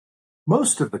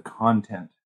most of the content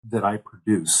that I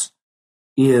produce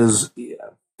is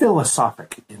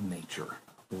philosophic in nature,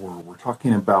 or we're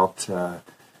talking about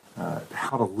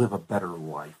how to live a better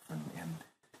life, and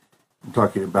I'm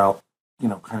talking about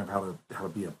kind of how to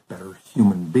be a better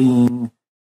human being,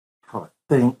 how to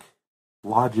think,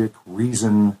 logic,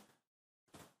 reason,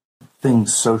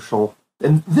 things social,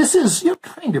 and this is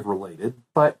kind of related,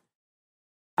 but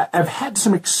I've had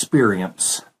some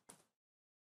experience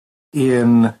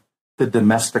in the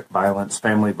domestic violence,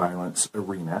 family violence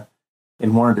arena,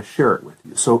 and wanted to share it with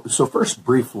you. So first,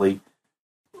 briefly,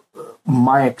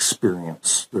 my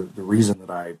experience, the reason that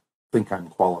I think I'm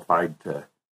qualified to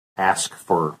ask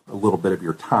for a little bit of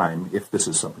your time, if this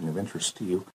is something of interest to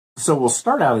you. So we'll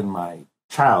start out in my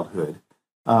childhood.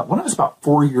 When I was about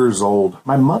 4 years old,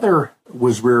 my mother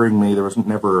was rearing me. There was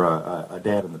never a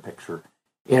dad in the picture.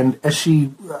 And as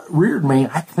she reared me,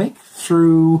 I think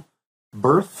through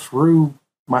birth, through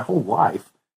my whole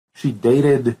life, she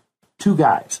dated two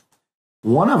guys.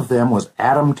 One of them was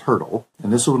Adam Turtle,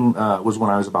 and this one was when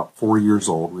I was about 4 years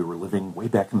old. We were living way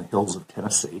back in the hills of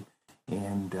Tennessee,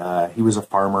 and he was a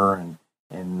farmer,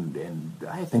 and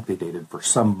I think they dated for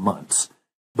some months.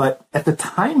 But at the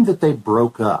time that they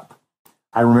broke up,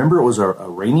 I remember it was a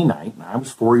rainy night, and I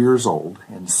was 4 years old,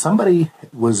 and somebody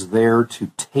was there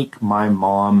to take my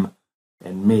mom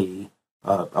and me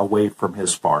away from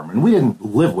his farm. And we didn't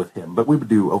live with him, but we would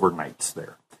do overnights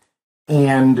there.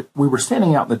 And we were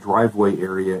standing out in the driveway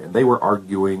area, and they were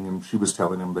arguing, and she was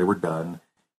telling them they were done.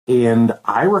 And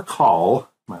I recall,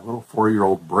 my little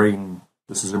 4-year-old brain,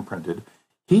 this is imprinted,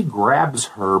 he grabs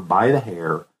her by the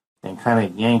hair and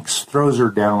kind of throws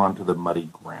her down onto the muddy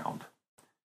ground.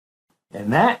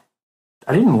 And that,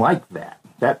 I didn't like that.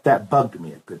 That bugged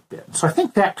me a good bit. So I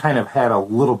think that kind of had a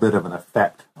little bit of an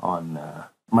effect on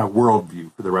my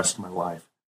worldview for the rest of my life.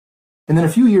 And then a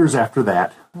few years after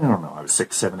that, I don't know, I was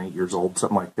 6, 7, 8 years old,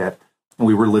 something like that, and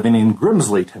we were living in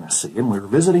Grimsley, Tennessee, and we were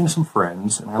visiting some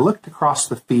friends, and I looked across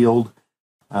the field,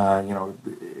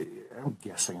 I'm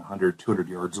guessing 100, 200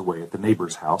 yards away at the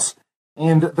neighbor's house,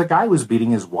 and the guy was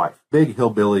beating his wife, big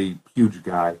hillbilly, huge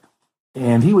guy,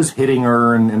 and he was hitting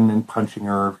her and punching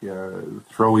her,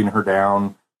 throwing her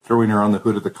down, throwing her on the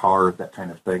hood of the car, that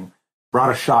kind of thing.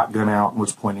 Brought a shotgun out and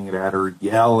was pointing it at her,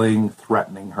 yelling,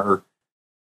 threatening her.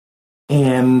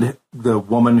 And the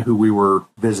woman who we were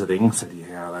visiting said,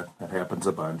 yeah, that happens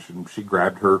a bunch. And she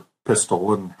grabbed her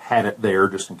pistol and had it there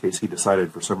just in case he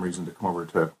decided for some reason to come over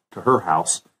to her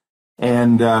house.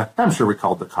 And I'm sure we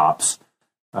called the cops.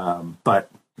 But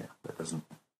yeah, that doesn't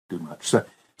do much.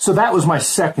 So that was my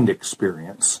second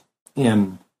experience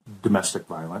in domestic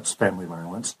violence, family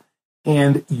violence.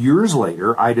 And years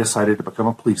later, I decided to become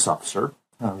a police officer.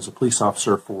 I was a police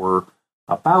officer for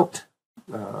about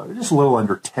just a little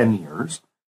under 10 years.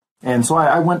 And so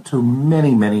I went to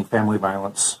many, many family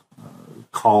violence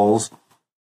calls.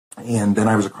 And then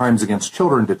I was a crimes against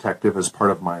children detective as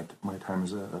part of my time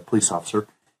as a police officer.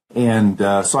 And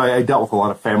so I dealt with a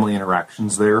lot of family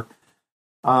interactions there.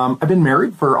 I've been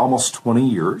married for almost 20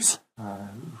 years.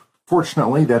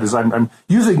 Fortunately, that is, I'm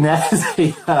using that as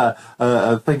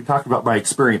a thing to talk about my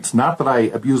experience. Not that I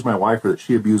abuse my wife or that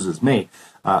she abuses me,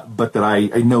 but that I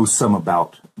know some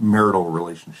about marital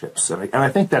relationships. And I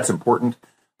think that's important.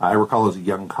 I recall as a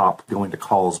young cop going to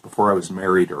calls before I was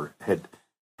married or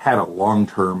had a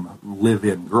long-term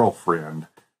live-in girlfriend.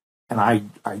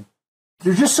 And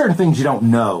there's just certain things you don't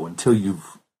know until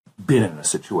you've been in a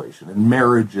situation. And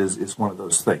marriage is one of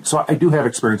those things. So I do have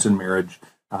experience in marriage.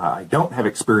 I don't have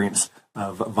experience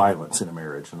of violence in a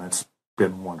marriage, and that's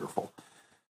been wonderful.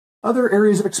 Other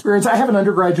areas of experience, I have an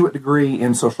undergraduate degree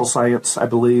in social science, I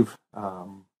believe. I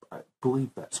believe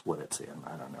that's what it's in.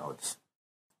 I don't know. It's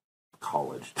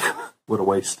college. What a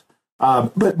waste.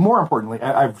 But more importantly,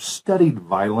 I've studied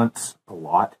violence a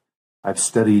lot. I've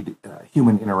studied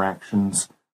human interactions.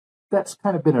 That's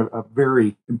kind of been a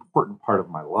very important part of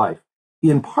my life,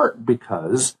 in part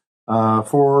because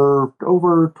for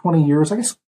over 20 years, I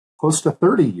guess close to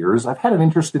 30 years, I've had an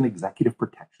interest in executive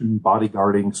protection,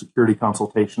 bodyguarding, security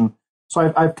consultation.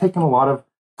 So I've taken a lot of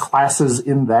classes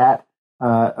in that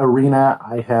arena.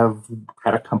 I have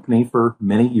had a company for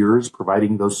many years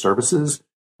providing those services,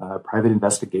 private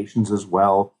investigations as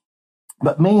well.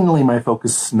 But mainly my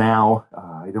focus now,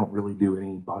 I don't really do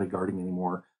any bodyguarding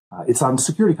anymore. It's on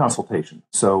security consultation.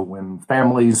 So when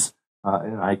families,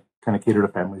 and I kind of cater to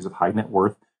families of high net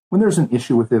worth, when there's an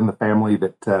issue within the family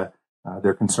that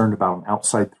they're concerned about an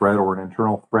outside threat or an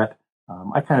internal threat,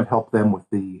 I kind of help them with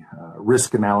the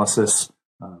risk analysis,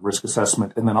 risk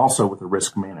assessment, and then also with the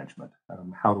risk management.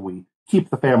 How do we keep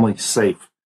the family safe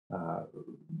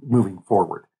moving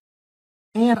forward?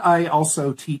 And I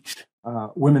also teach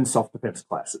women's self-defense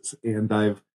classes, and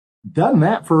I've done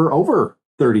that for over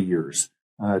 30 years.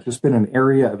 It's just been an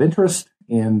area of interest,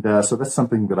 and so that's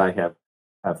something that I have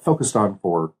focused on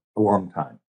for a long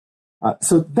time.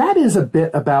 So that is a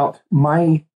bit about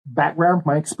my background,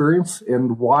 my experience,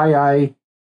 and why I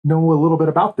know a little bit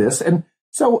about this. And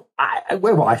so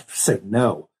I say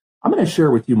no. I'm going to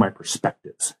share with you my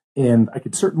perspectives, and I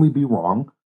could certainly be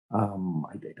wrong.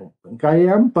 I don't think I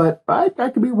am, but I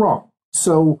could be wrong.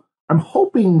 So I'm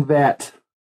hoping that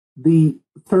the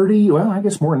 30, well, I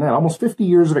guess more than that, almost 50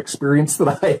 years of experience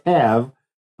that I have,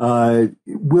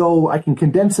 I can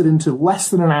condense it into less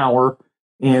than an hour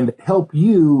and help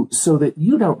you so that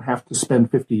you don't have to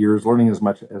spend 50 years learning as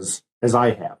much as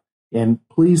I have. And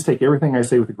please take everything I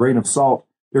say with a grain of salt.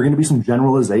 There are going to be some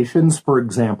generalizations. For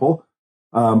example,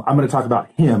 I'm going to talk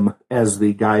about him as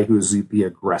the guy who's the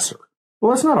aggressor.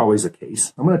 Well, that's not always the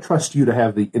case. I'm going to trust you to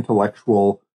have the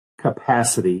intellectual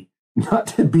capacity not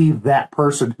to be that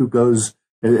person who goes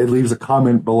and leaves a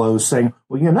comment below saying,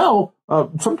 well,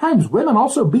 sometimes women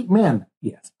also beat men.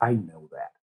 Yes, I know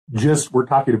that. Just we're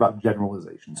talking about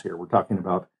generalizations here. We're talking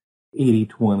about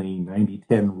 80-20,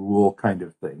 90-10 rule kind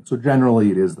of thing. So generally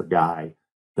it is the guy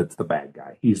that's the bad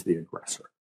guy. He's the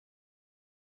aggressor.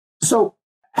 So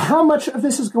how much of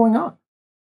this is going on?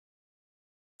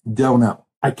 Don't know.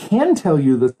 I can tell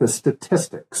you that the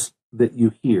statistics that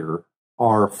you hear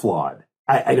are flawed.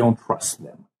 I don't trust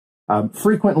them.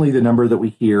 Frequently, the number that we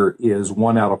hear is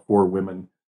 1 out of 4 women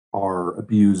are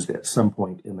abused at some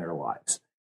point in their lives.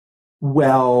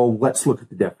 Well, let's look at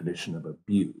the definition of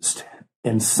abused.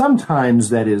 And sometimes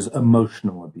that is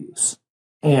emotional abuse.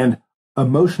 And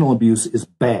emotional abuse is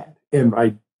bad. And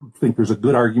I think there's a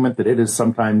good argument that it is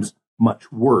sometimes much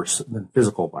worse than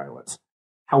physical violence.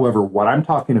 However, what I'm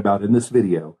talking about in this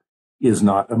video is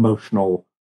not emotional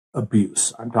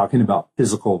abuse. I'm talking about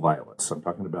physical violence. I'm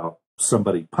talking about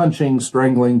somebody punching,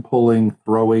 strangling, pulling,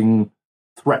 throwing,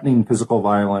 threatening physical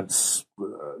violence,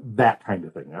 that kind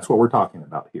of thing. That's what we're talking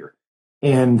about here.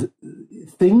 And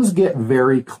things get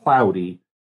very cloudy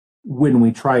when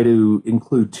we try to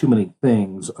include too many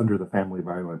things under the family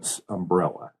violence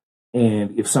umbrella.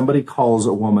 And if somebody calls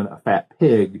a woman a fat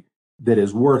pig that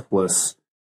is worthless,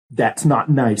 that's not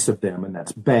nice of them, and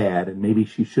that's bad, and maybe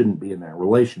she shouldn't be in that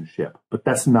relationship. But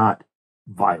that's not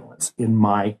violence, in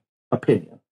my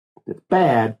opinion. It's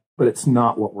bad, but it's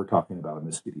not what we're talking about in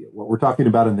this video. What we're talking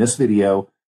about in this video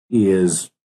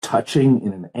is touching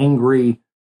in an angry,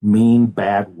 mean,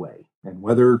 bad way. And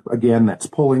whether, again, that's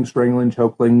pulling, strangling,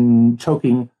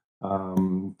 choking,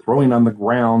 throwing on the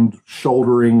ground,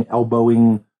 shouldering,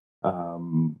 elbowing,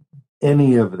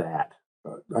 any of that,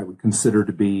 I would consider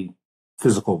to be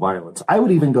physical violence. I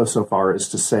would even go so far as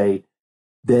to say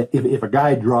that if a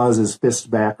guy draws his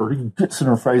fist back or he gets in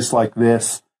her face like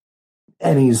this,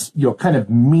 and he's, kind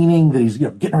of meaning that he's,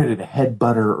 getting ready to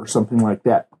headbutt her or something like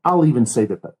that, I'll even say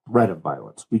that the threat of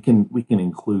violence, we can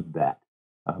include that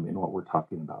in what we're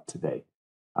talking about today.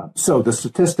 So the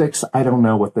statistics, I don't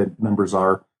know what the numbers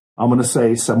are. I'm going to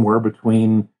say somewhere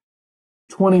between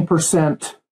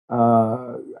 20%.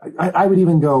 I would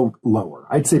even go lower.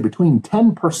 I'd say between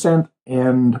 10%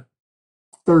 and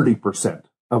 30%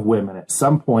 of women at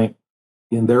some point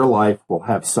in their life will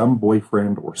have some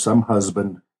boyfriend or some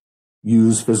husband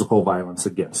use physical violence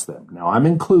against them. Now, I'm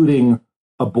including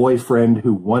a boyfriend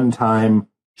who one time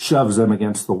shoves them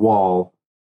against the wall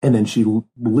and then she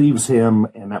leaves him,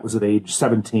 and that was at age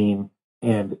 17,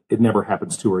 and it never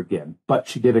happens to her again. But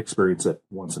she did experience it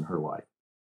once in her life.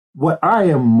 What I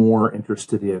am more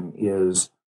interested in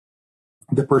is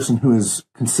the person who is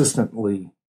consistently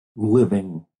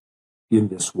living in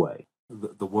this way,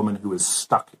 the woman who is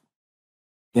stuck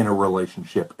in a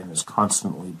relationship and is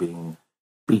constantly being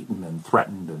beaten and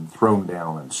threatened and thrown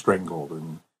down and strangled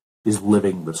and is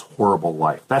living this horrible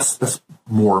life. That's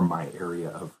more my area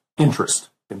of interest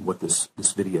in what this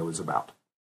video is about.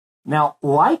 Now,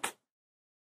 like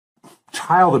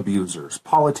child abusers,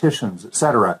 politicians,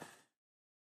 etc.,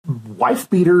 wife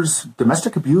beaters,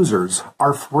 domestic abusers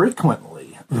are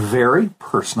frequently very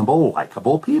personable,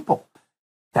 likable people.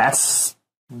 That's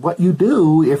what you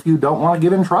do if you don't want to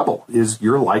get in trouble, is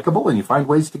you're likable and you find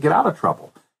ways to get out of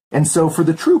trouble. And so for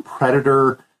the true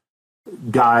predator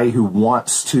guy who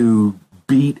wants to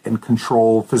beat and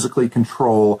physically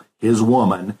control his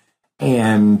woman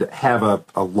and have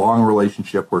a long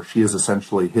relationship where she is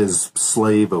essentially his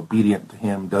slave, obedient to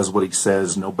him, does what he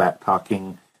says, no back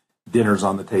talking, dinner's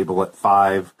on the table at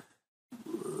 5,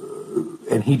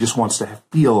 and he just wants to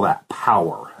feel that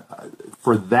power.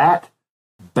 For that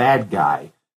bad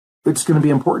guy, it's going to be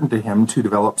important to him to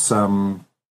develop some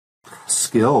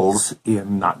skills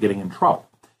in not getting in trouble.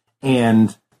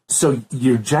 And So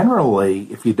you generally,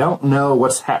 if you don't know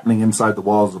what's happening inside the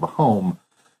walls of a home,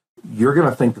 you're going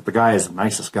to think that the guy is the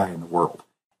nicest guy in the world.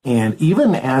 And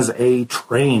even as a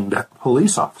trained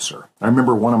police officer, I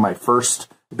remember one of my first,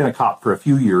 I've been a cop for a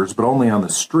few years, but only on the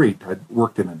street. I'd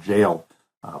worked in a jail,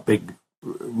 big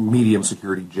medium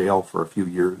security jail for a few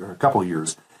years, or a couple of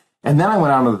years. And then I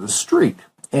went out onto the street,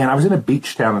 and I was in a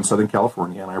beach town in Southern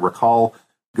California, and I recall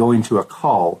going to a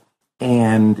call,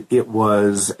 and it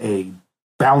was a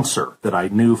bouncer that I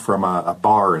knew from a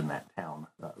bar in that town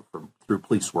through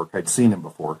police work. I'd seen him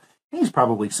before. He's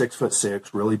probably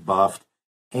 6'6", really buffed,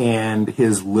 and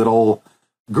his little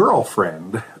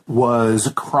girlfriend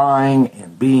was crying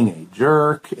and being a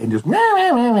jerk and just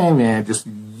just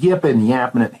yipping,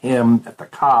 yapping at him, at the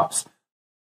cops.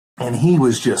 And he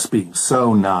was just being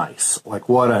so nice. Like,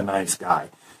 what a nice guy.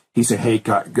 He said, hey,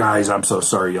 guys, I'm so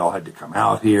sorry y'all had to come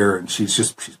out here. And she's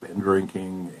been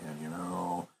drinking,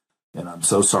 and, and I'm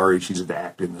so sorry she's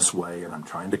acting this way. And I'm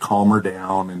trying to calm her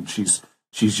down. And she's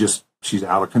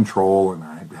out of control. And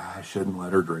I shouldn't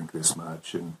let her drink this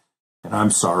much. And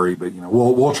I'm sorry, but,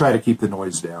 we'll try to keep the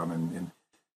noise down.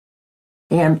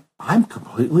 And I'm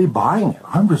completely buying it.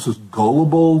 I'm just this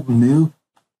gullible new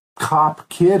cop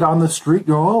kid on the street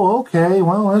going, oh, okay,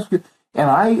 well, that's good. And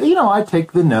I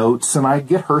take the notes, and I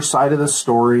get her side of the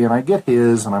story, and I get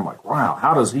his, and I'm like, wow,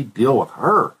 how does he deal with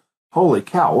her? Holy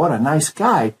cow, what a nice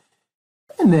guy.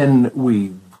 And then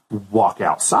we walk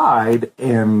outside,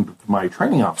 and my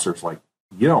training officer's like,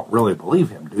 you don't really believe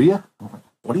him, do you? I'm like,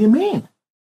 what do you mean?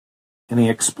 And he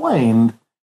explained,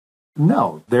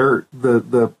 no,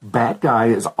 the bad guy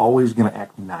is always going to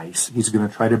act nice. He's going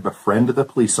to try to befriend the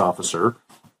police officer.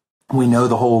 We know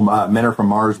the whole Men Are From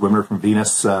Mars, Women Are From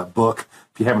Venus book.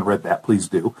 If you haven't read that, please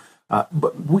do.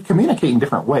 But we communicate in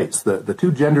different ways. The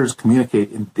two genders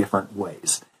communicate in different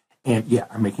ways. And yeah,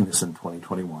 I'm making this in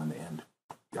 2021, and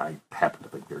I happen to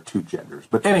think there are two genders.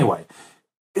 But anyway,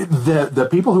 the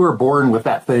people who are born with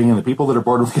that thing and the people that are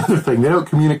born with the other thing, they don't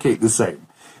communicate the same.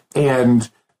 And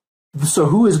so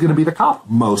who is going to be the cop?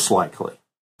 Most likely.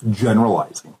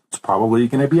 Generalizing. It's probably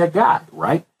going to be a guy,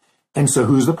 right? And so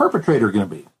who's the perpetrator going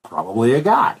to be? Probably a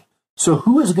guy. So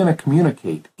who is going to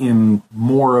communicate in a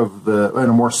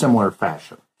more similar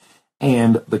fashion?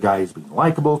 And the guy is being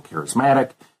likable,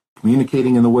 charismatic,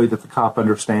 communicating in the way that the cop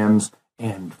understands,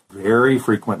 and very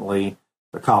frequently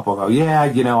the cop will go, yeah,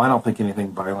 I don't think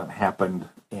anything violent happened,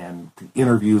 and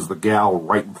interviews the gal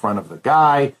right in front of the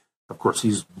guy. Of course,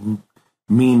 he's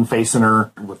mean facing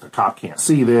her with the cop can't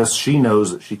see this. She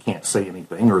knows that she can't say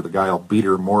anything, or the guy will beat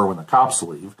her more when the cops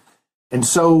leave. And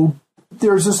so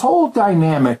there's this whole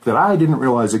dynamic that I didn't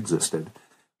realize existed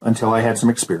until I had some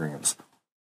experience.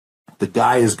 The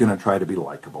guy is going to try to be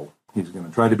likable. He's going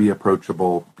to try to be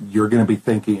approachable. You're going to be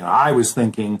thinking, I was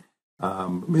thinking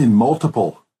in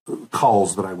multiple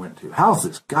calls that I went to, how's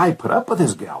this guy put up with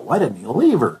his gal? Why didn't he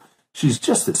leave her? She's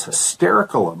just this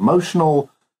hysterical, emotional,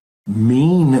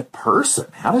 mean person.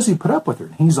 How does he put up with her?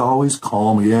 And he's always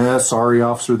calm. Yeah, sorry,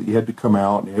 officer, that you had to come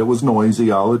out. It was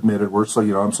noisy. I'll admit it.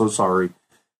 I'm so sorry.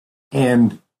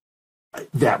 And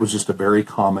that was just a very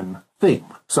common theme.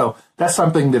 So that's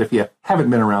something that if you haven't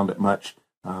been around it much,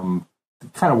 kind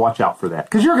of watch out for that,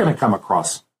 because you're going to come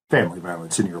across family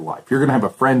violence in your life. You're going to have a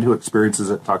friend who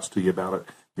experiences it, talks to you about it.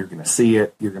 You're going to see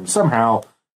it. You're going to somehow,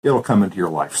 it'll come into your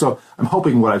life. So I'm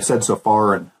hoping what I've said so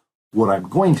far and what I'm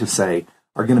going to say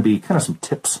are going to be kind of some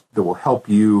tips that will help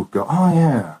you go, oh,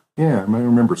 yeah, I might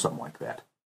remember something like that.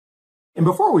 And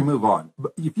before we move on,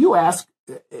 if you ask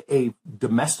a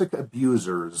domestic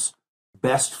abuser's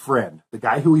best friend, the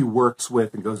guy who he works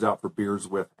with and goes out for beers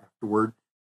with afterward,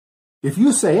 if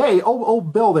you say, hey,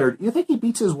 old Bill there, do you think he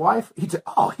beats his wife? He'd say,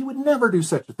 oh, he would never do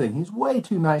such a thing. He's way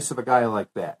too nice of a guy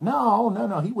like that.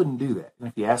 No, he wouldn't do that. And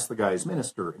if you ask the guy's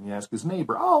minister and you ask his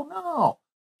neighbor, oh, no,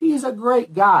 he's a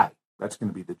great guy. That's going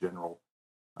to be the general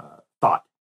thought.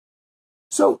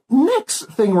 So next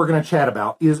thing we're going to chat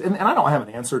about is, and I don't have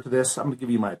an answer to this, I'm going to give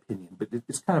you my opinion, but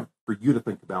it's kind of for you to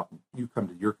think about and you come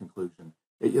to your conclusion.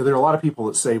 There are a lot of people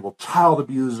that say, well, child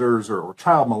abusers or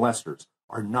child molesters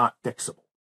are not fixable,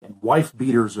 and wife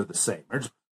beaters are the same.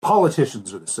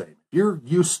 Politicians are the same. If you're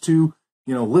used to,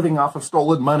 living off of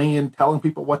stolen money and telling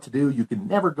people what to do, you can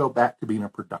never go back to being a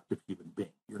productive human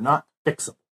being. You're not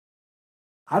fixable.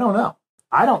 I don't know.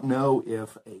 I don't know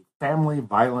if a family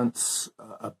violence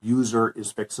abuser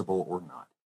is fixable or not.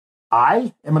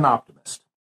 I am an optimist.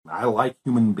 I like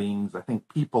human beings. I think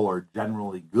people are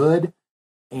generally good,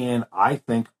 and I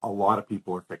think a lot of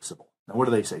people are fixable. Now, what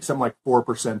do they say? Something like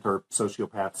 4% are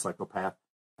sociopath, psychopath,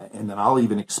 and then I'll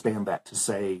even expand that to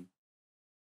say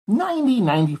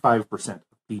 95% of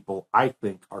people I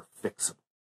think are fixable.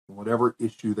 whatever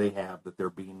issue they have that they're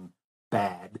being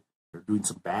bad, they're doing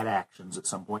some bad actions at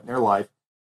some point in their life,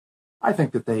 I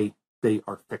think that they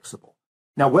are fixable.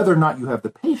 Now, whether or not you have the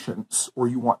patience or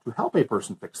you want to help a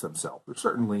person fix themselves, or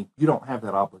certainly you don't have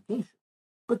that obligation.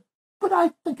 But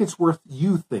I think it's worth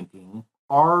you thinking,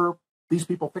 are these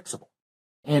people fixable?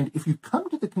 And if you come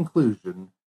to the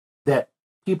conclusion that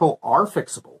people are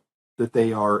fixable, that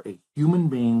they are a human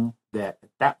being, that at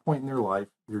that point in their life,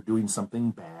 they're doing something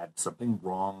bad, something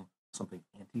wrong, something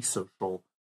antisocial,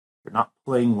 they're not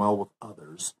playing well with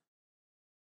others,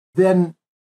 then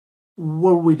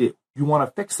what do? You want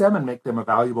to fix them and make them a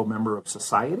valuable member of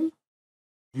society?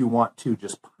 Do you want to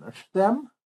just punish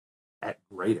them at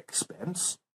great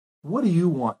expense? What do you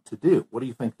want to do? What do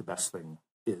you think the best thing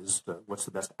is? What's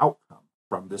the best outcome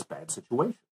from this bad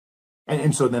situation?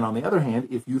 And so then on the other hand,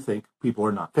 if you think people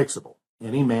are not fixable,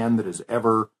 any man that has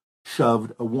ever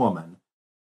shoved a woman,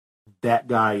 that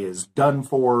guy is done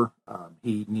for.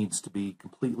 He needs to be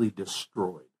completely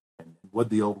destroyed. And would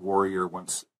the old warrior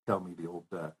once tell me, the old,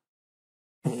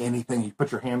 anything you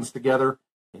put your hands together,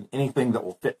 and anything that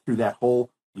will fit through that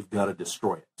hole, you've got to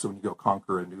destroy it. So when you go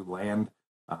conquer a new land,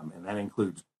 and that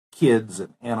includes kids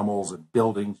and animals and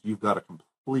buildings, you've got to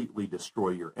completely destroy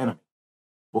your enemy.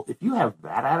 Well, if you have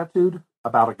that attitude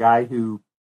about a guy who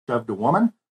shoved a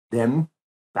woman, then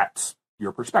that's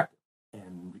your perspective.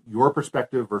 And your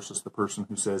perspective versus the person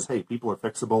who says, hey, people are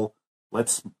fixable.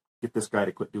 Let's get this guy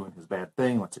to quit doing his bad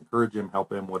thing. Let's encourage him,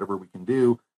 help him, whatever we can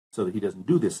do so that he doesn't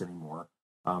do this anymore.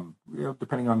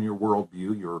 Depending on your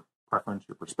worldview, your preference,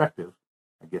 your perspective,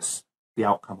 I guess the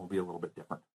outcome will be a little bit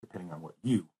different depending on what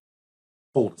you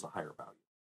hold as a higher value.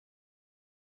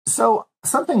 So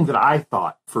something that I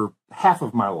thought for half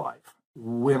of my life,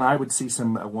 when I would see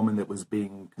a woman that was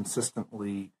being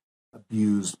consistently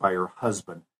abused by her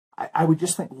husband, I would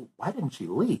just think, well, why didn't she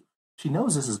leave? She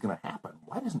knows this is going to happen.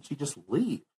 Why doesn't she just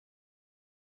leave?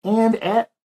 And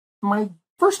at my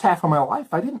first half of my life,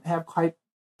 I didn't have quite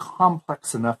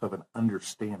complex enough of an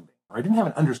understanding, or I didn't have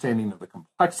an understanding of the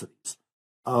complexities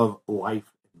of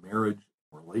life and marriage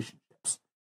and relationships.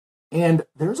 And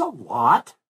there's a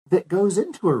lot that goes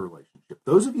into a relationship.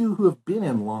 Those of you who have been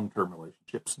in long-term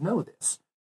relationships know this.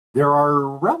 There are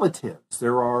relatives.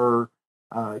 There are,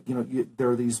 there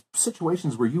are these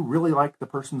situations where you really like the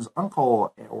person's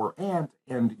uncle or aunt,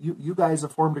 and you guys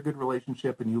have formed a good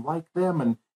relationship, and you like them,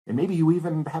 and maybe you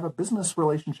even have a business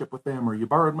relationship with them, or you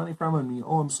borrowed money from them, and you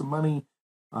owe them some money,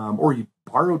 or you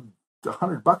borrowed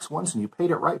 $100 once and you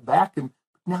paid it right back, and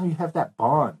now you have that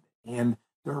bond. And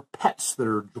there are pets that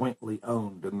are jointly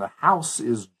owned, and the house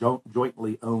is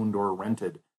jointly owned or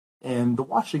rented, and the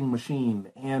washing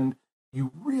machine, and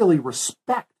you really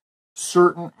respect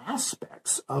certain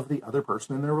aspects of the other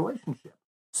person in their relationship.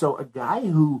 So a guy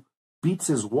who beats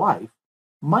his wife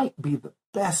might be the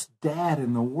best dad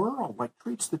in the world, like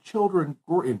treats the children,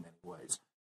 or in many ways,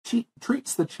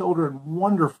 treats the children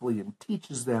wonderfully and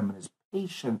teaches them and is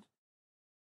patient,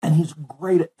 and he's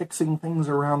great at fixing things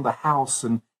around the house,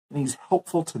 and he's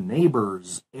helpful to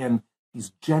neighbors, and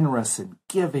he's generous and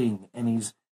giving, and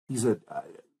he's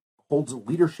holds a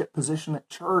leadership position at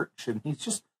church, and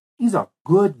he's a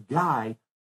good guy,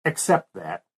 except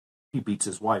that he beats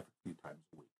his wife a few times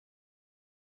a week.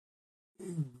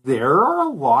 There are a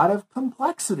lot of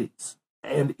complexities,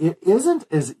 and it isn't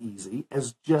as easy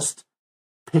as just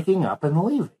picking up and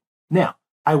leaving. Now,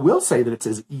 I will say that it's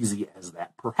as easy as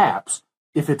that, perhaps,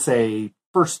 if it's a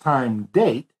first-time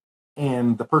date,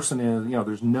 and the person is,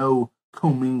 there's no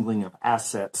commingling of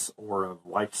assets or of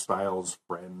lifestyles,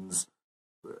 friends,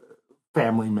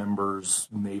 family members,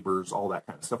 neighbors, all that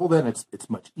kind of stuff. Well, then it's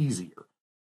much easier.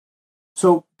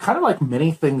 So kind of like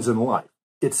many things in life,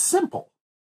 it's simple,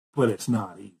 but it's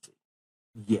not easy.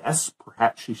 Yes,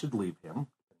 perhaps she should leave him.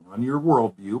 Depending on your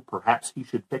worldview, perhaps he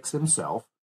should fix himself.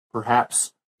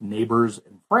 Perhaps neighbors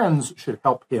and friends should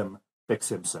help him fix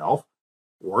himself.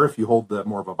 Or if you hold the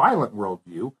more of a violent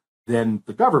worldview, then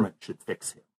the government should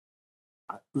fix him.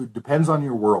 It depends on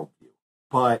your worldview.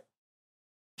 But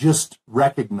just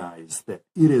recognize that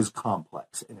it is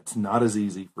complex, and it's not as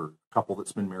easy for a couple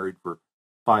that's been married for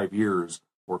 5 years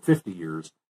or 50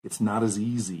 years. It's not as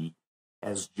easy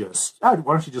as just, why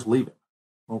don't you just leave him?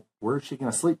 Well, where is she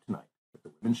going to sleep tonight? At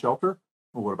the women's shelter?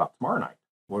 Well, what about tomorrow night?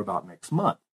 What about next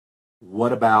month?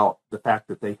 What about the fact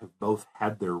that they have both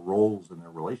had their roles in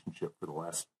their relationship for the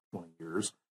last 20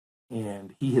 years,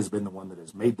 and he has been the one that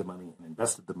has made the money and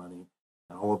invested the money,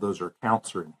 and all of those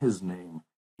accounts are in his name,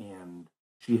 and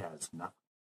she has nothing.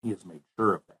 He has made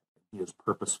sure of that. He has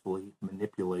purposefully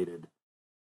manipulated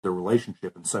the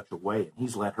relationship in such a way, and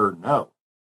he's let her know.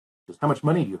 Just, how much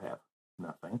money do you have?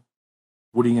 Nothing.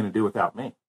 What are you going to do without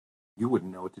me? you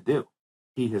wouldn't know what to do.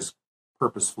 He has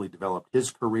purposefully developed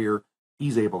his career.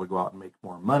 He's able to go out and make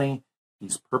more money.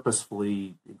 He's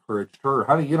purposefully encouraged her,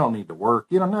 honey, you don't need to work.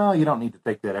 No, you don't need to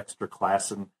take that extra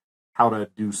class in how to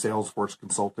do Salesforce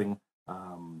consulting.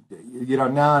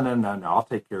 No, I'll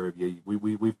take care of you.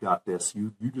 We've got this.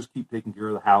 You just keep taking care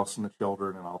of the house and the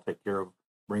children, and I'll take care of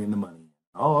bringing the money.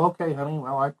 Oh, okay, honey.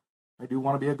 Well, I do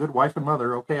want to be a good wife and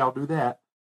mother. Okay, I'll do that.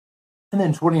 And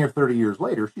then 20 or 30 years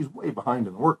later, she's way behind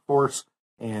in the workforce,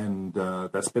 and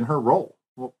that's been her role.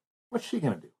 Well, what's she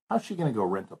going to do? How's she going to go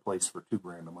rent a place for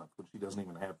 $2,000 a month when she doesn't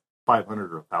even have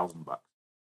 500 or $1,000 bucks?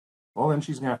 Well, then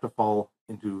she's going to have to fall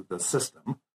into the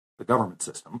system, the government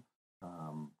system,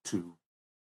 to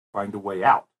find a way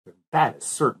out. And that is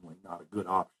certainly not a good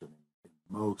option in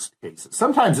most cases.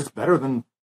 Sometimes it's better than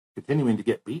continuing to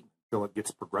get beaten until it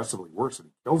gets progressively worse and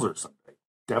he kills her someday.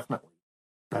 Definitely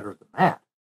better than that.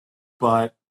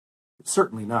 But it's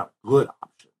certainly not a good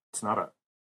option. It's not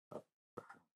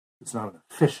an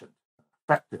efficient,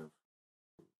 effective,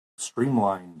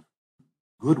 streamlined,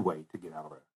 good way to get out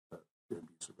of an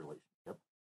abusive relationship.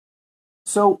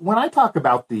 So when I talk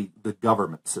about the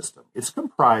government system, it's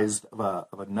comprised of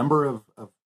a number of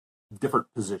different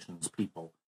positions,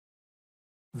 people.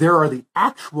 There are the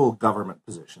actual government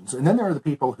positions, and then there are the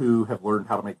people who have learned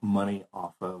how to make money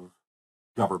off of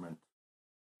government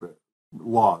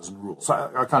laws and rules.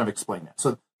 So I'll kind of explain that.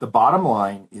 So the bottom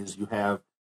line is you have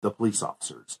the police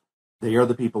officers. They are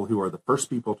the people who are the first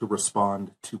people to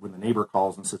respond to when the neighbor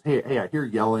calls and says, hey, I hear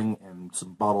yelling and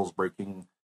some bottles breaking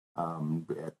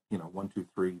at 1, 2,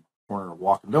 3 corner of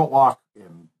walk and don't walk,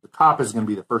 and the cop is going to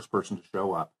be the first person to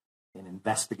show up and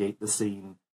investigate the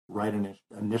scene, write an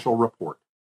initial report.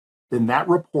 Then that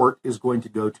report is going to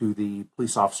go to the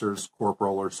police officer's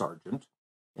corporal or sergeant,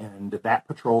 and that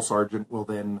patrol sergeant will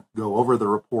then go over the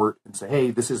report and say,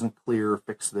 hey, this isn't clear,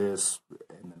 fix this.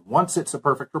 And then once it's a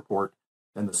perfect report,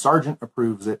 then the sergeant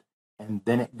approves it, and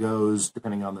then it goes,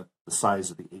 depending on the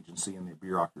size of the agency and the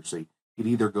bureaucracy, it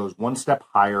either goes one step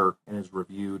higher and is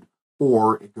reviewed,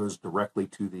 or it goes directly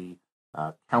to the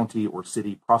county or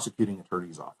city prosecuting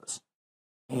attorney's office.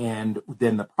 And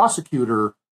then the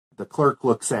prosecutor, the clerk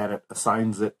looks at it,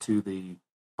 assigns it to the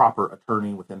proper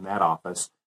attorney within that office.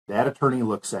 That attorney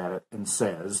looks at it and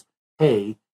says,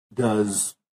 hey,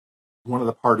 does one of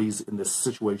the parties in this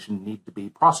situation need to be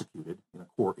prosecuted in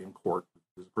court?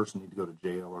 Does the person need to go to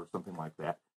jail or something like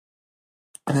that?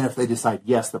 And then if they decide,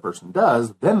 yes, the person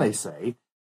does, then they say,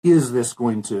 is this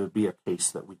going to be a case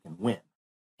that we can win?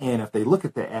 And if they look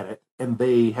at it and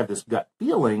they have this gut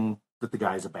feeling that the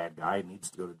guy's a bad guy and needs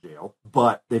to go to jail,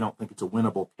 but they don't think it's a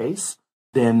winnable case,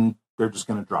 then they're just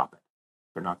going to drop it.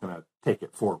 They're not going to take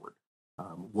it forward.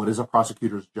 What is a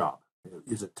prosecutor's job?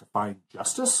 Is it to find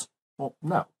justice? Well,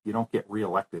 no. You don't get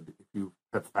reelected if you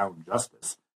have found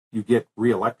justice. You get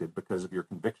reelected because of your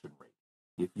conviction rate.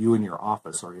 If you in your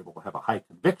office are able to have a high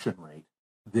conviction rate,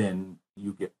 then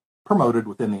you get promoted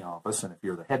within the office, and if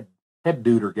you're the head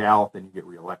dude or gal, then you get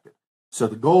reelected. So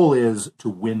the goal is to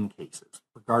win cases,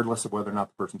 regardless of whether or not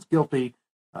the person's guilty.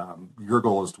 Your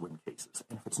goal is to win cases.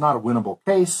 And if it's not a winnable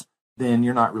case, then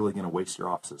you're not really going to waste your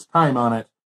office's time on it,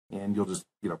 and you'll just,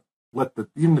 you're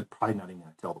probably not even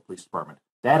going to tell the police department.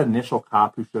 That initial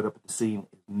cop who showed up at the scene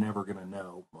is never going to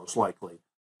know, most likely,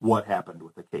 what happened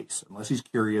with the case, unless he's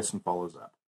curious and follows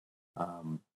up.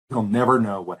 He'll never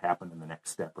know what happened in the next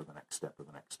step or the next step or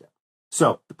the next step.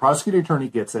 So the prosecuting attorney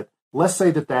gets it. Let's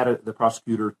say that the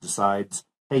prosecutor decides,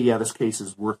 hey, yeah, this case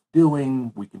is worth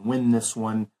doing. We can win this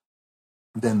one.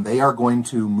 Then they are going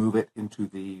to move it into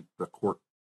the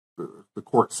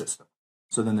court system.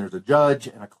 So then there's a judge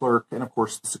and a clerk, and of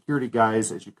course the security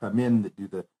guys as you come in that do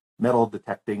the metal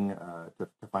detecting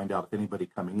to find out if anybody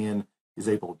coming in is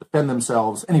able to defend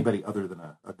themselves. Anybody other than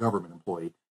a government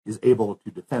employee is able to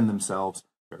defend themselves.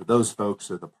 There are those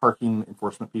folks, or the parking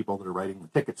enforcement people that are writing the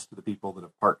tickets to the people that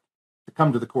have parked to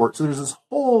come to the court. So there's this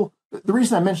whole, the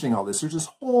reason I'm mentioning all this, there's this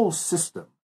whole system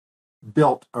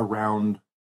built around,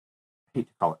 I hate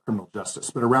to call it criminal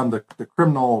justice, but around the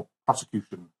criminal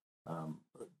prosecution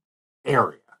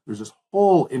area. There's this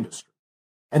whole industry.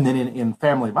 And then in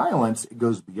family violence, it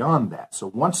goes beyond that. So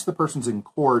once the person's in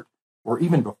court, or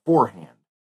even beforehand,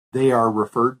 they are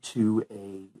referred to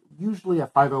usually a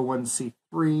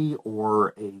 501c3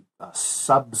 or a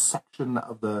subsection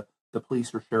of the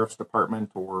police or sheriff's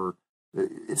department, or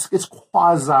it's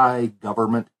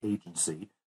quasi-government agency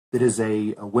that is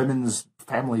a women's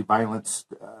family violence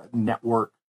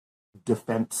network,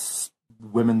 defense,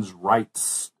 women's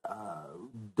rights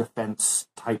defense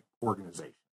type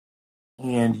organization.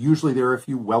 And usually there are a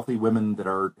few wealthy women that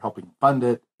are helping fund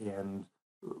it, and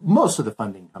most of the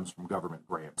funding comes from government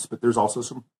grants, but there's also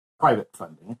some private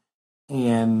funding.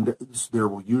 And there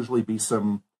will usually be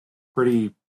some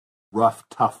pretty rough,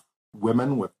 tough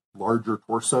women with larger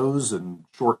torsos and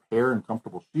short hair and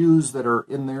comfortable shoes that are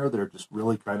in there that are just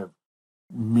really kind of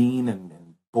mean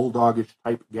and bulldogish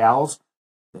type gals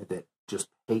that just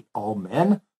hate all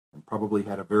men and probably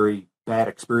had a very bad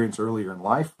experience earlier in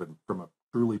life and from a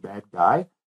truly bad guy.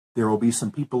 There will be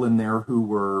some people in there who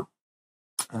were,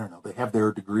 I don't know, they have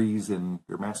their degrees in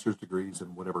their master's degrees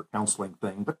in whatever counseling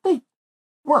thing, but they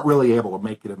weren't really able to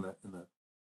make it in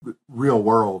the real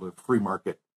world of free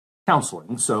market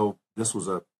counseling. So this was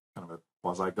a kind of a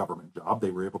quasi-government job.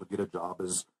 They were able to get a job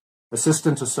as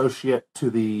assistant associate to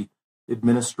the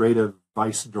administrative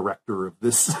vice director of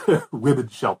this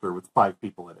women's shelter with 5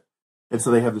 people in it. And so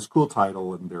they have this cool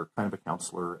title and they're kind of a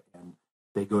counselor, and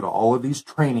they go to all of these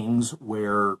trainings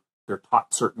where they're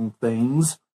taught certain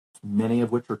things, many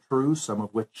of which are true, some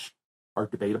of which are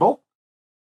debatable.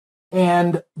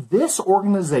 And this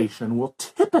organization will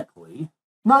typically,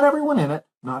 not everyone in it,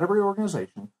 not every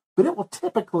organization, but it will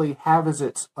typically have as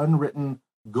its unwritten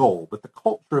goal, but the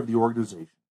culture of the organization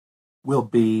will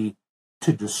be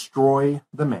to destroy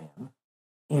the man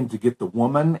and to get the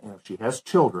woman, and if she has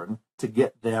children, to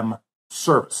get them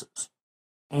services.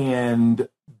 And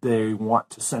they want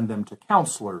to send them to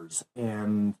counselors,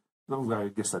 and well, I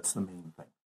guess that's the main thing.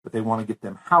 But they want to get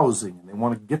them housing, and they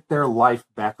want to get their life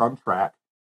back on track.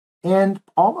 And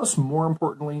almost more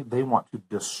importantly, they want to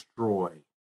destroy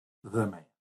the man.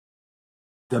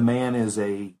 The man is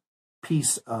a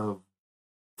piece of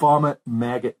vomit,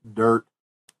 maggot, dirt,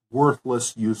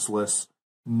 worthless, useless,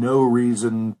 no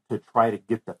reason to try to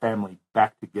get the family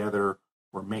back together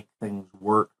or make things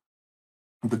work.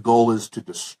 The goal is to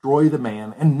destroy the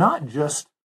man, and not just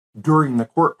during the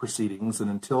court proceedings and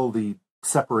until the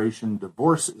separation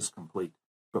divorce is complete,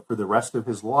 but for the rest of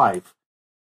his life,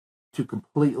 to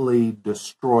completely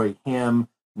destroy him,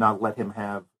 not let him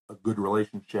have a good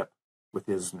relationship with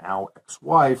his now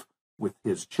ex-wife, with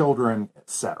his children,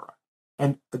 etc.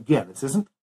 And again, this isn't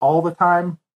all the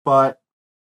time, but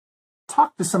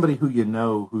talk to somebody who you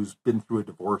know who's been through a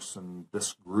divorce and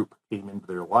this group came into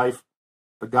their life.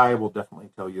 The guy will definitely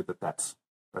tell you that that's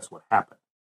what happened.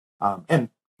 And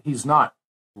he's not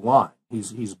lying.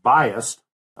 He's biased,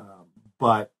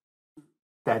 but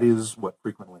that is what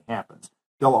frequently happens.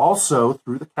 They'll also,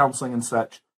 through the counseling and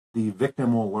such, the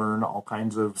victim will learn all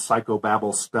kinds of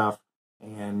psychobabble stuff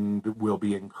and will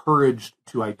be encouraged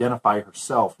to identify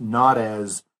herself not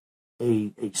as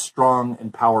a strong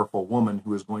and powerful woman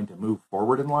who is going to move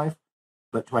forward in life,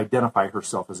 but to identify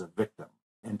herself as a victim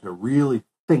and to really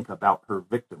think about her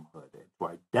victimhood and to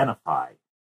identify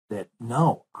that,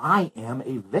 no, I am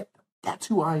a victim. That's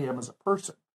who I am as a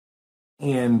person.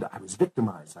 And I was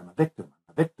victimized. I'm a victim.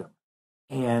 I'm a victim.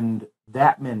 And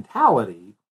that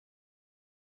mentality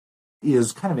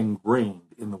is kind of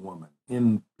ingrained in the woman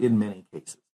in many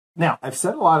cases. Now, I've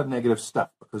said a lot of negative stuff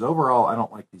because overall I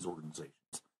don't like these organizations.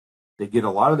 They get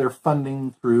a lot of their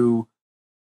funding through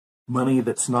money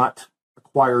that's not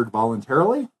acquired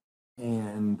voluntarily,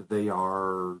 and they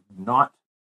are not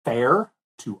fair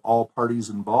to all parties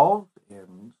involved,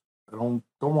 and I don't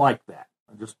like that.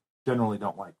 I just generally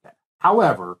don't like that.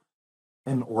 However,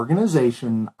 an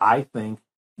organization, I think,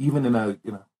 even in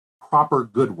a proper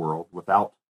good world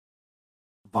without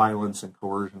violence and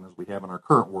coercion as we have in our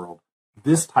current world,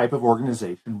 this type of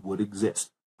organization would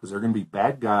exist because they're going to be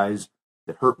bad guys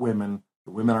that hurt women.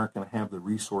 The women aren't going to have the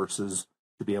resources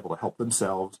to be able to help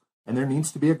themselves, and there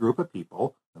needs to be a group of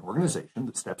people, an organization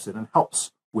that steps in and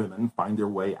helps women find their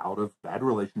way out of bad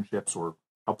relationships or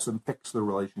helps them fix the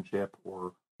relationship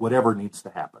or whatever needs to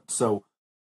happen. So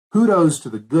kudos to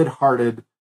the good-hearted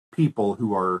people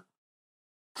who are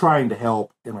trying to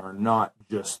help and are not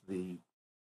just the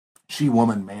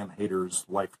she-woman man-haters,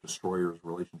 life destroyers,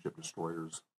 relationship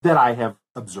destroyers that I have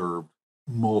observed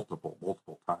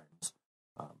multiple times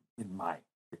in my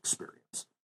experience.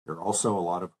 There are also a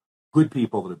lot of good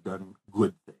people that have done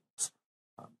good things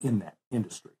in that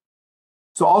industry.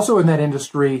 So also in that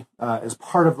industry, as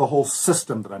part of the whole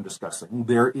system that I'm discussing,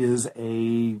 there is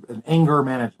an anger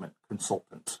management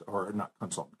consultant, or not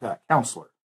consultant, counselor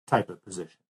type of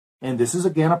position. And this is,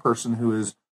 again, a person who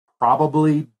is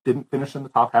probably didn't finish in the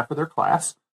top half of their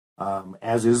class,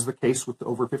 as is the case with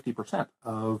over 50%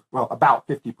 about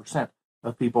 50%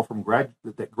 of people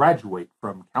that graduate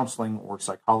from counseling or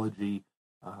psychology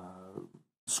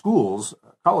schools,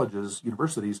 colleges,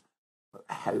 universities.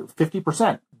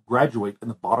 50% graduate in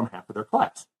the bottom half of their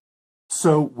class.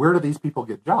 So where do these people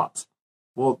get jobs?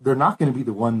 Well, they're not going to be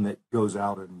the one that goes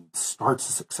out and starts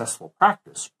a successful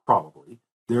practice, probably.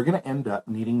 They're going to end up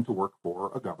needing to work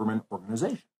for a government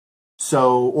organization.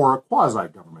 or a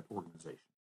quasi-government organization.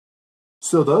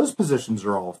 So those positions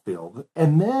are all filled.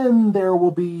 And then there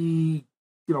will be,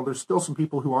 there's still some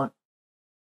people who aren't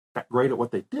that great at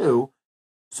what they do.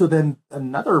 So then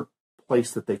another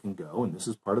place that they can go, and this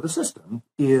is part of the system,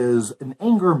 is an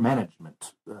anger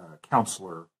management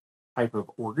counselor type of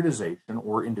organization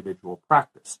or individual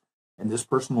practice. And this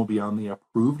person will be on the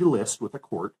approved list with a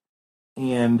court.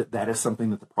 And that is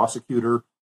something that the prosecutor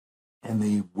and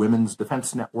the Women's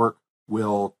Defense Network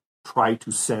will try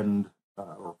to send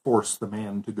or force the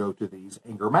man to go to these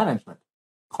anger management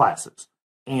classes.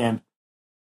 And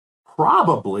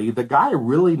probably the guy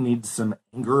really needs some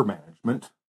anger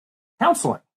management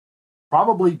counseling.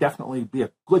 Probably definitely be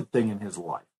a good thing in his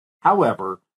life.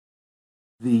 However,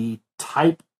 the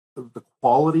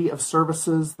quality of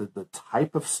services, the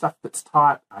type of stuff that's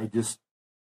taught,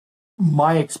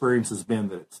 my experience has been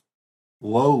that it's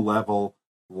low level,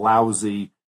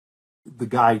 lousy. The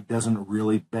guy doesn't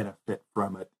really benefit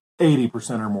from it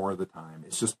 80% or more of the time.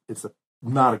 It's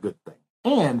not a good thing.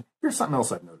 And here's something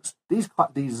else I've noticed. These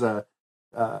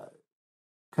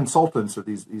consultants or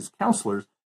these counselors,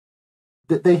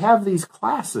 that they have these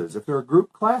classes. If they're a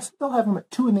group class, they'll have them at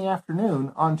 2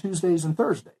 p.m. on Tuesdays and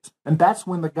Thursdays. And that's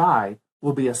when the guy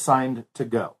will be assigned to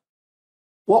go.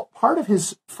 Well, part of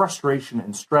his frustration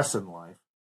and stress in life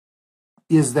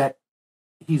is that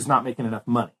he's not making enough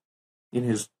money in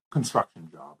his construction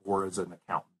job or as an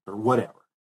accountant or whatever.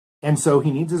 And so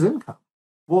he needs his income.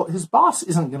 Well, his boss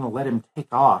isn't going to let him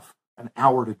take off an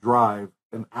hour to drive,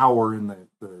 an hour in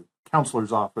the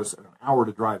counselor's office, and an hour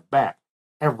to drive back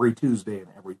every Tuesday and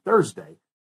every Thursday.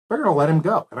 They're going to let him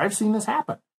go. And I've seen this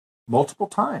happen multiple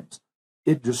times.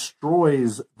 It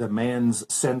destroys the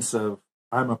man's sense of,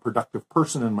 I'm a productive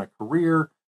person in my career.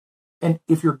 And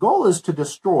if your goal is to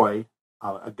destroy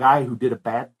a guy who did a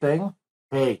bad thing,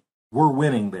 hey, we're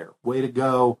winning there. Way to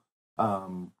go.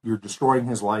 You're destroying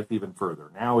his life even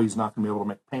further. Now he's not going to be able to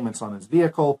make payments on his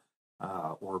vehicle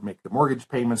or make the mortgage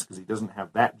payments because he doesn't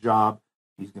have that job.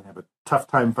 He's going to have a tough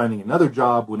time finding another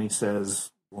job when he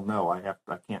says, well, no, I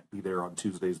can't be there on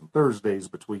Tuesdays and Thursdays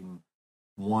between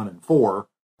 1 and 4.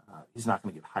 He's not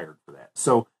going to get hired for that.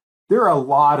 So there are a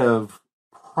lot of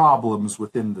problems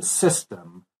within the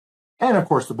system. And of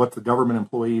course, what's the government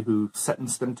employee who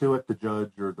sentenced him to it, the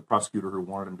judge or the prosecutor who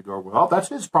wanted him to go, well, that's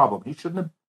his problem. He shouldn't have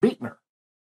beaten her.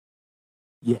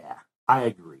 Yeah, I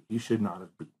agree. He should not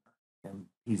have beaten her. And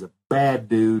he's a bad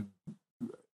dude.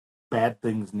 Bad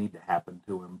things need to happen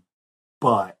to him.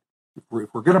 But if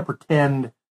we're going to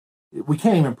pretend, we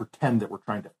can't even pretend that we're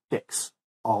trying to fix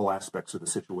all aspects of the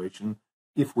situation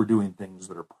if we're doing things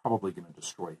that are probably going to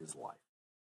destroy his life.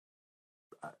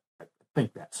 I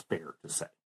think that's fair to say.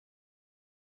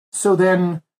 So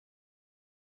then,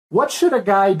 what should a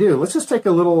guy do? Let's just take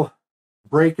a little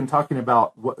break in talking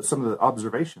about some of the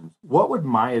observations. What would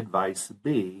my advice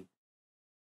be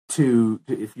to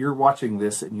if you're watching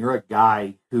this and you're a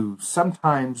guy who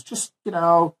sometimes just,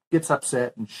 gets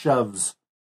upset and shoves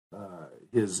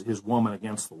his woman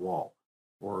against the wall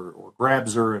or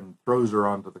grabs her and throws her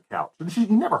onto the couch. And you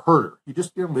never hurt her. You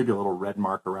just maybe a little red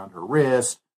mark around her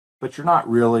wrist, but you're not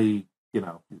really,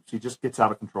 she just gets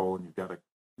out of control and you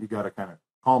got to kind of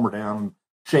calm her down and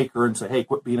shake her and say, hey,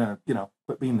 quit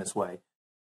being this way.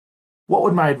 What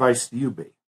would my advice to you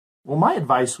be? Well, my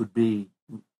advice would be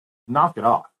knock it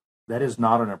off. That is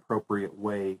not an appropriate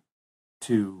way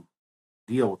to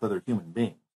deal with other human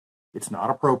beings. It's not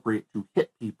appropriate to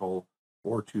hit people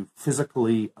or to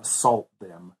physically assault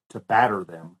them, to batter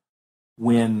them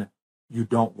when you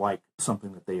don't like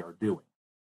something that they are doing.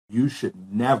 You should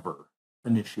never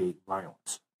initiate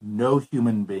violence. No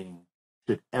human being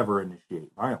should ever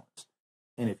initiate violence.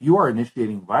 And if you are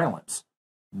initiating violence,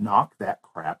 knock that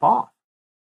crap off.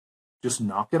 Just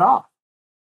knock it off.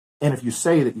 And if you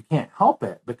say that you can't help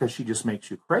it because she just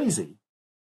makes you crazy,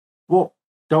 well,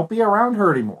 don't be around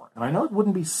her anymore. And I know it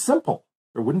wouldn't be simple,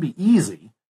 or wouldn't be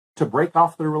easy to break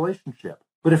off the relationship.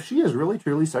 But if she is really,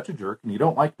 truly such a jerk and you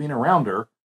don't like being around her,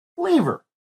 leave her.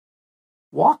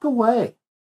 Walk away.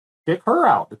 Kick her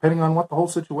out, depending on what the whole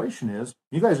situation is.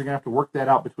 You guys are going to have to work that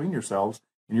out between yourselves,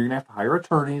 and you're going to have to hire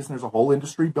attorneys, and there's a whole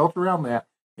industry built around that,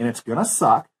 and it's going to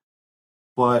suck.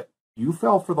 But you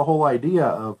fell for the whole idea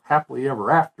of happily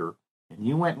ever after, and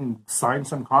you went and signed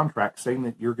some contract saying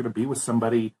that you're going to be with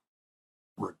somebody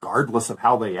regardless of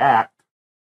how they act.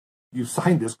 You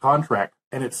signed this contract,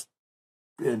 and it's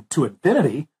to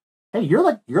infinity. Hey,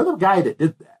 you're the guy that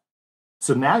did that.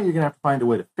 So now you're going to have to find a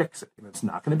way to fix it. And it's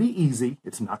not going to be easy.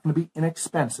 It's not going to be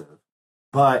inexpensive.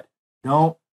 But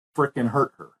don't frickin'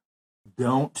 hurt her.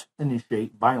 Don't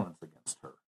initiate violence against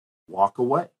her. Walk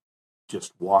away.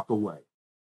 Just walk away.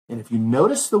 And if you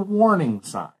notice the warning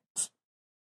signs,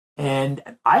 and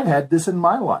I've had this in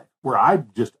my life where I'm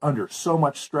just under so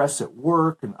much stress at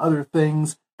work and other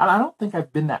things, and I don't think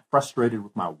I've been that frustrated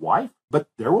with my wife, but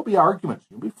there will be arguments.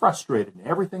 You'll be frustrated and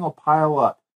everything will pile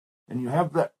up. And you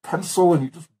have that pencil and you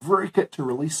just break it to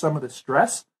release some of the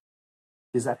stress.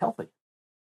 Is that healthy?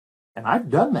 And I've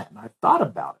done that and I've thought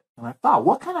about it. And I thought,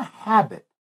 what kind of habit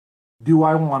do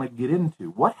I want to get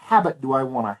into? What habit do I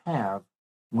want to have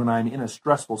when I'm in a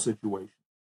stressful situation?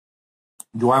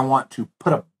 Do I want to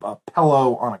put a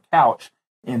pillow on a couch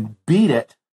and beat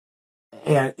it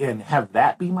and have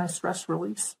that be my stress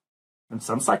release? And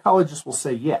some psychologists will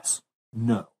say yes.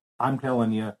 No, I'm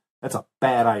telling you, that's a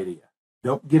bad idea.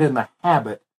 Don't get in the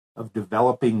habit of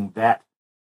developing that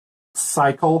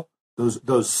cycle,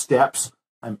 those steps.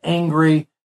 I'm angry.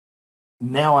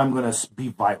 Now I'm going to be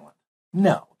violent.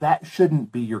 No, that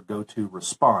shouldn't be your go-to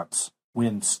response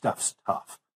when stuff's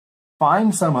tough.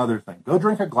 Find some other thing. Go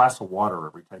drink a glass of water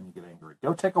every time you get angry.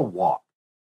 Go take a walk.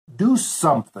 Do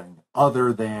something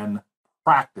other than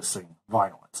practicing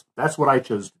violence. That's what I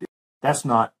chose to do. That's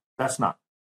not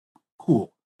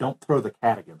cool. Don't throw the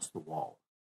cat against the wall.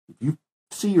 If you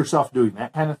see yourself doing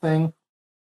that kind of thing,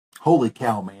 holy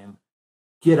cow, man,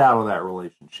 get out of that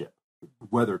relationship.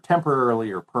 Whether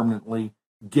temporarily or permanently,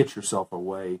 get yourself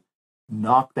away.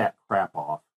 Knock that crap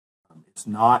off. It's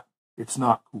not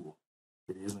cool.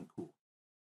 It isn't cool.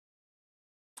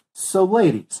 So,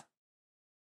 ladies,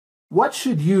 what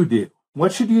should you do?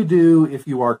 What should you do if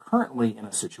you are currently in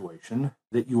a situation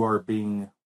that you are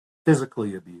being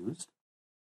physically abused?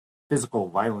 Physical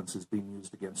violence is being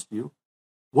used against you.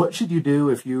 What should you do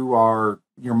if your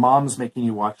mom's making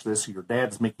you watch this, or your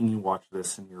dad's making you watch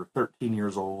this, and you're 13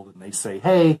 years old, and they say,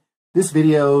 hey, this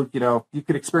video, you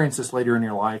could experience this later in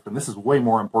your life, and this is way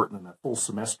more important than a full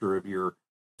semester of your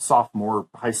sophomore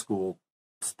high school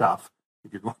stuff,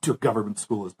 if you're going to a government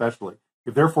school especially.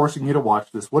 If they're forcing you to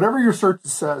watch this, whatever your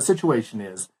situation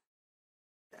is,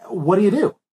 what do you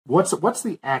do? What's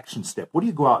the action step? What do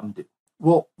you go out and do?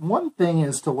 Well, one thing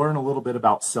is to learn a little bit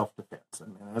about self-defense.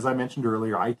 And as I mentioned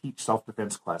earlier, I teach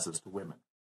self-defense classes to women.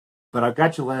 But I've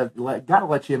got to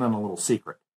let you in on a little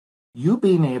secret. You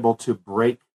being able to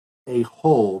break a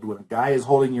hold when a guy is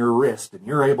holding your wrist and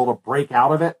you're able to break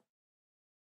out of it,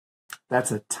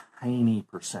 that's a tiny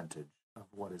percentage of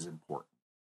what is important.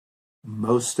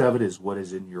 Most of it is what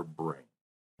is in your brain.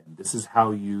 And this is how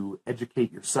you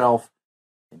educate yourself,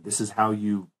 and this is how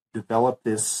you develop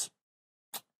this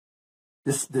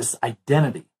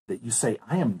identity that you say,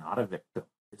 I am not a victim.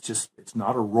 It's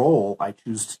not a role I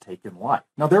choose to take in life.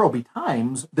 Now, there will be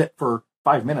times that for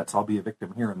 5 minutes I'll be a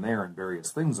victim here and there in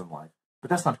various things in life,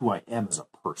 but that's not who I am as a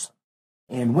person.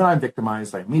 And when I'm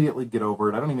victimized, I immediately get over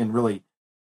it. I don't even really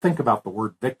think about the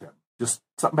word victim. Just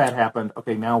something bad happened.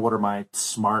 Okay, now what are my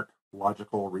smart,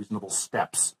 logical, reasonable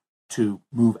steps to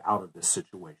move out of this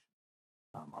situation?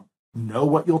 Know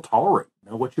what you'll tolerate.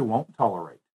 Know what you won't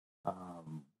tolerate.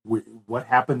 What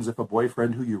happens if a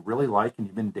boyfriend who you really like and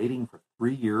you've been dating for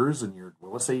 3 years and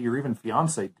let's say you're even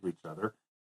fiancé to each other,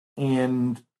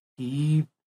 and he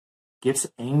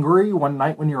gets angry one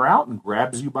night when you're out and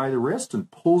grabs you by the wrist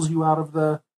and pulls you out of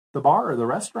the bar or the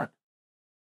restaurant?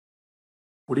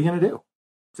 What are you going to do?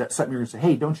 Is that something you're going to say,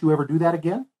 hey, don't you ever do that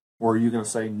again? Or are you going to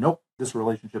say, nope, this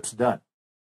relationship's done?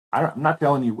 I'm not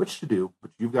telling you which to do,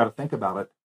 but you've got to think about it.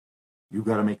 You've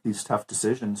got to make these tough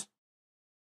decisions.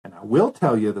 And I will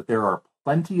tell you that there are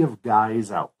plenty of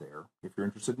guys out there, if you're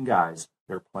interested in guys,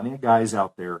 there are plenty of guys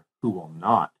out there who will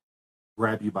not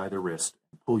grab you by the wrist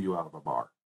and pull you out of a bar,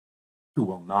 who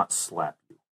will not slap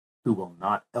you, who will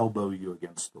not elbow you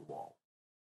against the wall.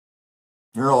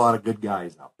 There are a lot of good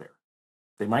guys out there.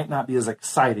 They might not be as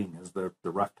exciting as the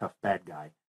rough, tough, bad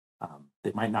guy.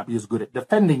 They might not be as good at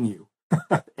defending you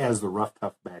as the rough,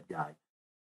 tough, bad guy.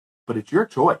 But it's your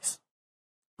choice.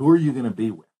 Who are you going to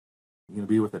be with? Are you going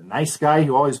to be with a nice guy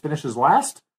who always finishes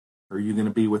last? Or are you going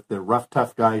to be with the rough,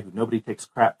 tough guy who nobody takes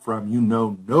crap from? You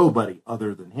know nobody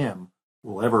other than him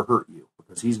will ever hurt you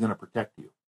because he's going to protect you.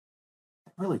 Is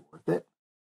that really worth it?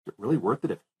 Is it really worth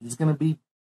it if he's going to be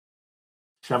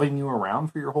shoving you around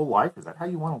for your whole life? Is that how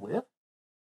you want to live?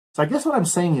 So I guess what I'm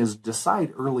saying is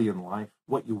decide early in life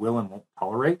what you will and won't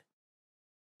tolerate.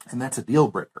 And that's a deal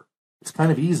breaker. It's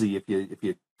kind of easy if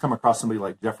you come across somebody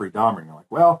like Jeffrey Dahmer and you're like,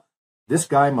 well, this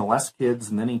guy molests kids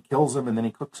and then he kills them and then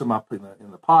he cooks them up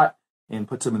in the pot and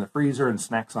puts them in the freezer and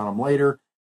snacks on them later.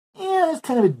 Yeah, it's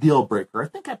kind of a deal breaker. I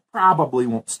think I probably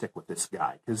won't stick with this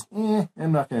guy because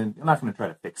I'm not going to try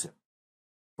to fix him.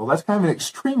 Well, that's kind of an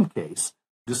extreme case.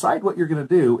 Decide what you're going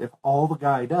to do if all the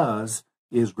guy does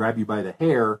is grab you by the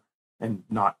hair and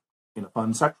not in a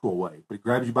fun sexual way, but he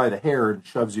grabs you by the hair and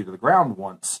shoves you to the ground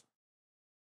once,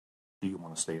 do you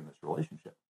want to stay in this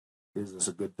relationship? Is this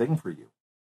a good thing for you?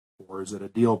 Or is it a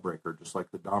deal breaker, just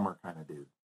like the Dahmer kind of dude?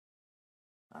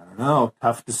 I don't know.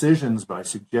 Tough decisions, but I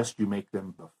suggest you make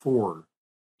them before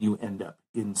you end up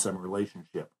in some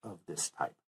relationship of this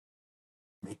type.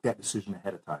 Make that decision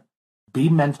ahead of time. Be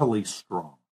mentally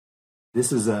strong.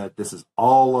 This is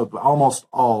almost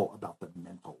all about the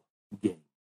mental game.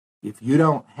 If you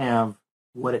don't have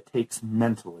what it takes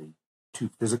mentally to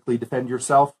physically defend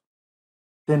yourself,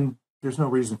 then there's no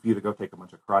reason for you to go take a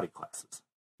bunch of karate classes.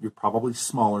 You're probably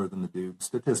smaller than the dude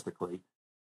statistically.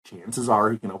 Chances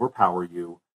are he can overpower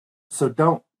you. So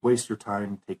don't waste your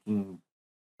time taking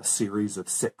a series of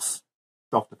 6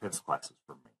 self-defense classes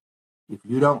from me. If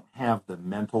you don't have the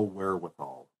mental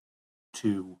wherewithal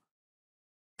to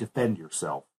defend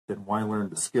yourself, then why learn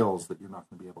the skills that you're not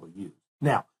going to be able to use?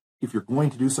 Now, if you're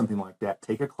going to do something like that,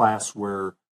 take a class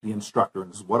where the instructor,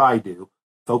 and this is what I do,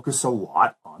 focus a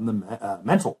lot on the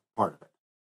mental part of it.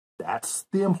 That's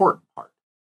the important part.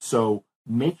 So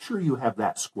make sure you have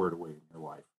that squared away in your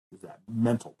life, is that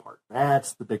mental part.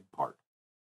 That's the big part.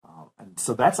 And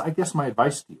so that's, I guess, my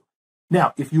advice to you.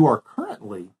 Now, if you are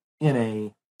currently in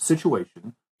a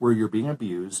situation where you're being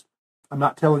abused, I'm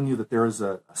not telling you that there is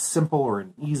a simple or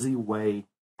an easy way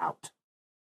out.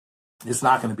 It's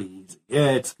not going to be easy.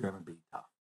 It's going to be tough.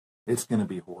 It's going to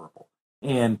be horrible.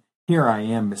 And here I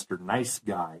am, Mr. Nice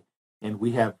Guy, and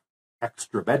we have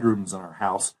extra bedrooms in our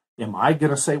house. Am I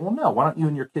going to say, well, no, why don't you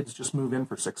and your kids just move in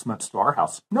for 6 months to our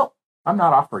house? No, I'm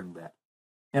not offering that.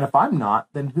 And if I'm not,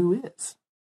 then who is?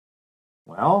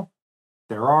 Well,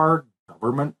 there are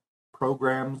government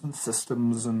programs and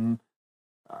systems and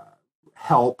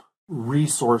help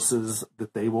resources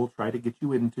that they will try to get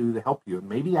you into to help you. And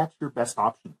maybe that's your best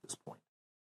option at this point.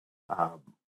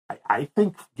 I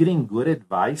think getting good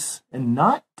advice and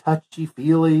not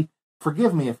touchy-feely,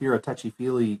 forgive me if you're a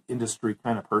touchy-feely industry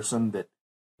kind of person, that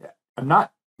I'm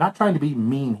not trying to be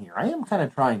mean here. I am kind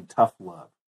of trying tough love.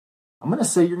 I'm going to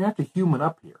say you're going to have to human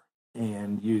up here.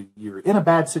 And you're in a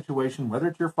bad situation, whether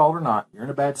it's your fault or not, you're in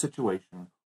a bad situation.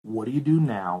 What do you do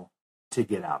now to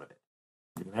get out of it?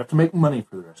 You're going to have to make money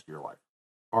for the rest of your life.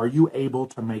 Are you able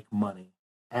to make money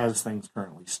as things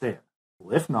currently stand?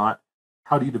 Well, if not,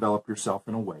 how do you develop yourself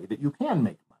in a way that you can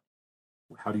make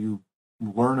money? How do you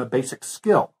learn a basic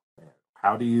skill?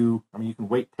 You can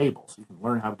wait tables. You can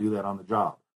learn how to do that on the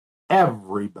job.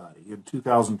 Everybody in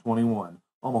 2021,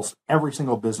 almost every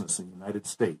single business in the United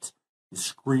States is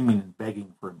screaming and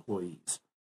begging for employees.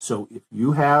 So if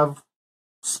you have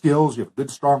skills, you have a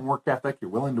good, strong work ethic, you're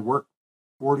willing to work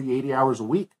 40, 80 hours a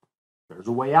week, there's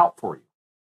a way out for you.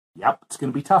 Yep, it's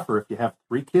going to be tougher if you have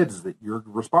 3 kids that you're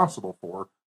responsible for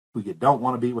who you don't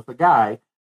want to be with a guy,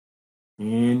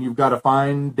 and you've got to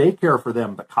find daycare for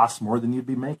them that costs more than you'd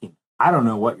be making. I don't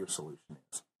know what your solution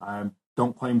is. I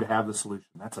don't claim to have the solution.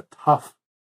 That's a tough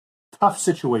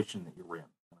situation that you're in.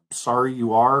 I'm sorry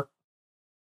you are.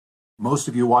 Most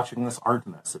of you watching this aren't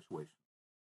in that situation.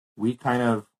 We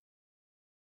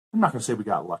I'm not going to say we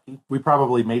got lucky. We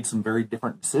probably made some very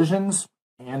different decisions,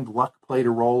 and luck played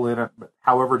a role in it. But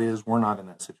however it is, we're not in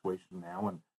that situation now,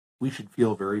 and we should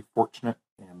feel very fortunate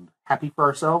and happy for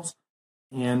ourselves.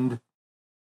 And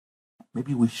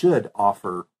maybe we should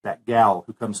offer that gal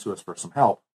who comes to us for some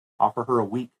help, offer her a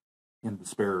week in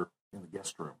the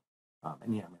guest room.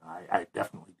 I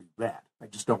definitely do that. I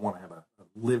just don't want to have a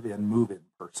live-in, move-in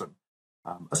person,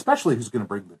 especially who's going to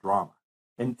bring the drama.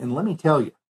 And let me tell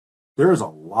you, there is a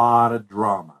lot of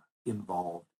drama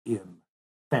involved in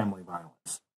family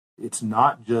violence. It's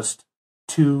not just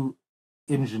 2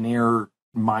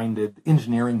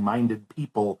 engineering-minded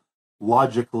people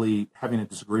logically having a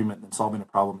disagreement and then solving a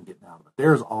problem and getting out of it.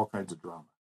 There's all kinds of drama.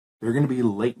 There are going to be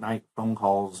late-night phone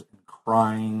calls and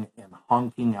crying and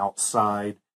honking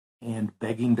outside and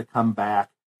begging to come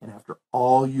back. And after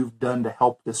all you've done to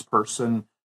help this person,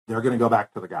 they're going to go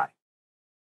back to the guy.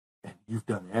 And you've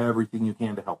done everything you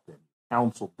can to help them. You've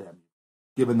counseled them.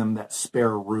 You've given them that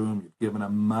spare room. You've given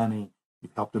them money.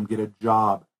 You've helped them get a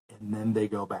job. And then they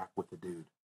go back with the dude.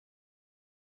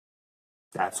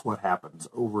 That's what happens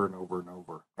over and over and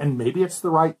over. And maybe it's the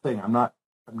right thing. I'm kind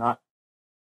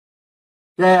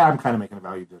of making a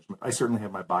value judgment. I certainly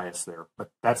have my bias there. But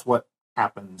that's what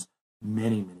happens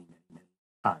many, many, many, many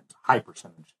times. High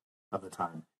percentage of the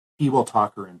time. He will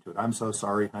talk her into it. I'm so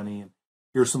sorry, honey. And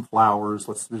here's some flowers.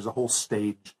 There's a whole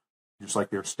stage, just like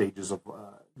there are stages of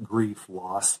grief,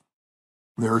 loss.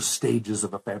 There are stages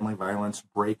of a family violence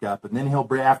breakup, and then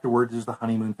afterwards is the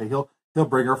honeymoon phase. He'll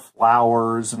bring her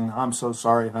flowers, and I'm so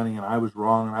sorry, honey, and I was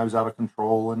wrong, and I was out of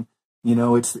control, and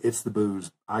it's the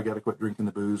booze. I got to quit drinking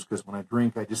the booze because when I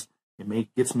drink,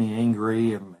 gets me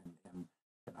angry and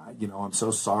I'm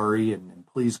so sorry and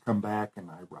please come back and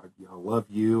I love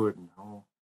you and oh,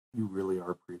 you really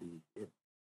are pretty.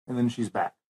 And then she's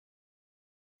back.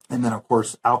 And then of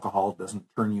course, alcohol doesn't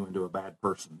turn you into a bad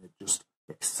person. It just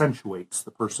accentuates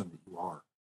the person that you are.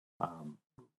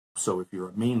 So if you're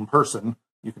a mean person,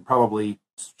 you can probably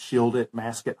shield it,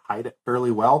 mask it, hide it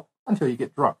fairly well until you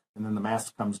get drunk. And then the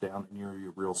mask comes down and you're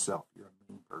your real self. You're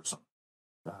a mean person.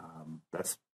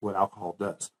 That's what alcohol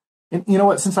does. And you know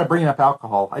what? Since I bring up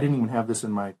alcohol, I didn't even have this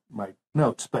in my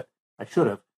notes, but I should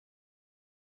have.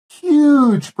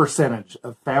 Huge percentage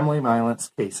of family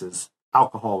violence cases,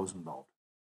 alcohol was involved.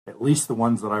 At least the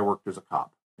ones that I worked as a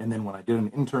cop. And then when I did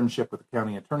an internship with the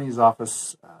county attorney's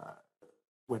office,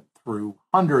 went through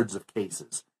hundreds of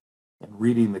cases and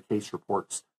reading the case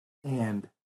reports, and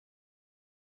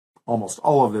almost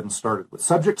all of them started with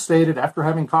subject stated after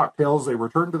having cocktails, they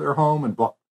returned to their home and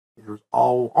there's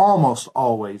almost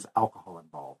always alcohol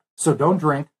involved. So don't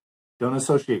drink, don't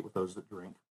associate with those that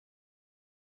drink.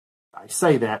 I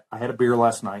say that, I had a beer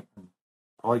last night, and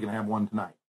probably going to have one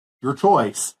tonight. Your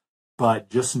choice, but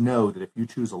just know that if you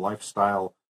choose a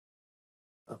lifestyle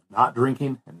of not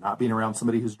drinking and not being around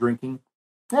somebody who's drinking,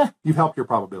 you've helped your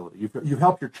probability. You've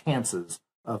helped your chances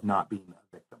of not being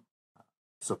a victim.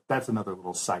 So that's another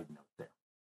little side note there.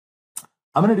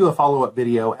 I'm going to do a follow-up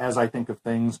video as I think of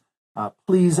things.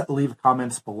 Please leave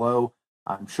comments below.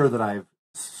 I'm sure that I've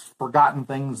forgotten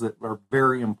things that are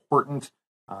very important.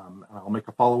 And I'll make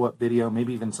a follow-up video,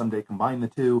 maybe even someday combine the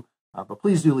two. But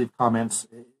please do leave comments,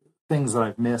 things that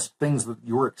I've missed, things that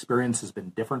your experience has been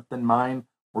different than mine,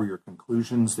 or your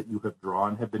conclusions that you have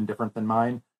drawn have been different than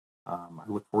mine. I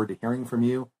look forward to hearing from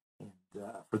you. And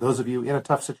for those of you in a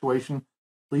tough situation,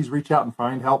 please reach out and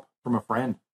find help from a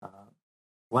friend.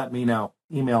 Let me know.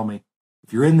 Email me.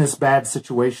 If you're in this bad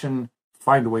situation,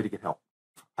 find a way to get help.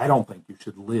 I don't think you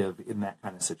should live in that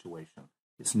kind of situation.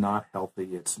 It's not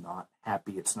healthy. It's not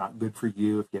happy. It's not good for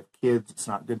you. If you have kids, it's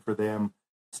not good for them.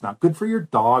 It's not good for your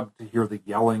dog to hear the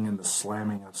yelling and the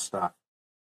slamming of stuff.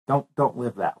 Don't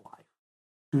live that life.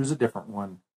 Choose a different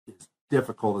one. As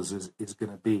difficult as is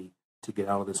going to be to get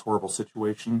out of this horrible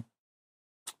situation,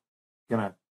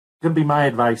 gonna be my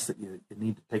advice that you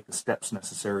need to take the steps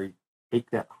necessary. Take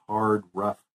that hard,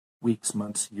 rough weeks,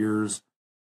 months, years,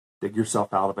 dig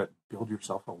yourself out of it, build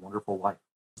yourself a wonderful life.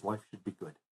 Life should be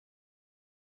good.